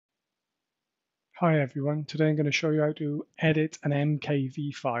Hi everyone, today I'm going to show you how to edit an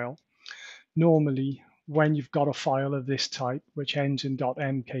MKV file. Normally, when you've got a file of this type, which ends in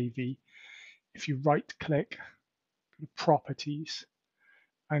 .mkv, if you right-click, go to Properties,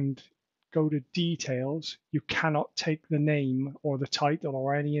 and go to Details, you cannot take the name or the title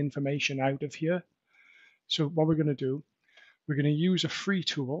or any information out of here. So what we're going to do, we're going to use a free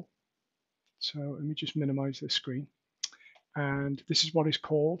tool. So let me just minimize the screen. And this is what it's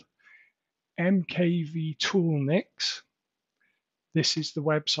called. MKVToolNix. This is the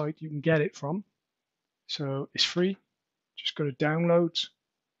website you can get it from. So it's free. Just go to Downloads.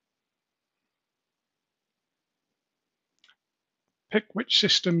 Pick which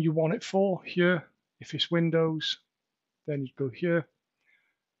system you want it for here. If it's Windows, then you go here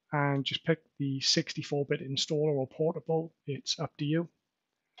and just pick the 64-bit installer or portable. It's up to you.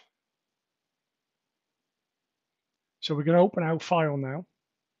 So we're going to open our file now.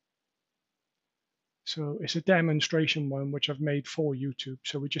 So it's a demonstration one which I've made for YouTube.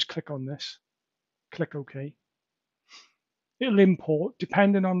 So we just click on this, click OK. It'll import,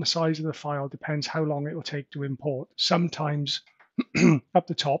 depending on the size of the file, depends how long it will take to import. Sometimes up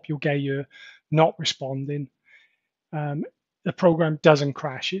the top you'll get your not responding. The program doesn't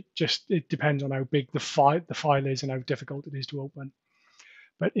crash. It depends on how big the file is and how difficult it is to open.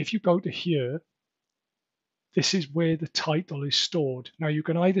 But if you go to here, this is where the title is stored. Now you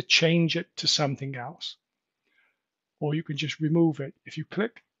can either change it to something else, or you can just remove it. If you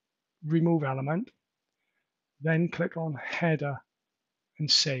click Remove Element, then click on Header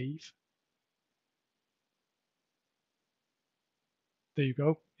and Save. There you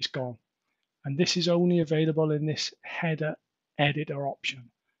go, it's gone. And this is only available in this Header Editor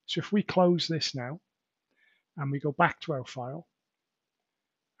option. So if we close this now, and we go back to our file,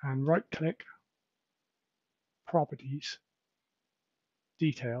 and right-click, Properties,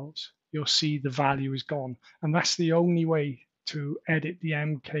 Details, you'll see the value is gone. And that's the only way to edit the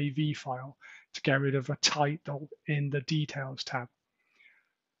MKV file, to get rid of a title in the Details tab.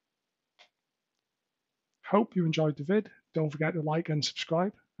 Hope you enjoyed the vid. Don't forget to like and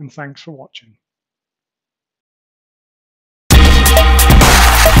subscribe, and thanks for watching.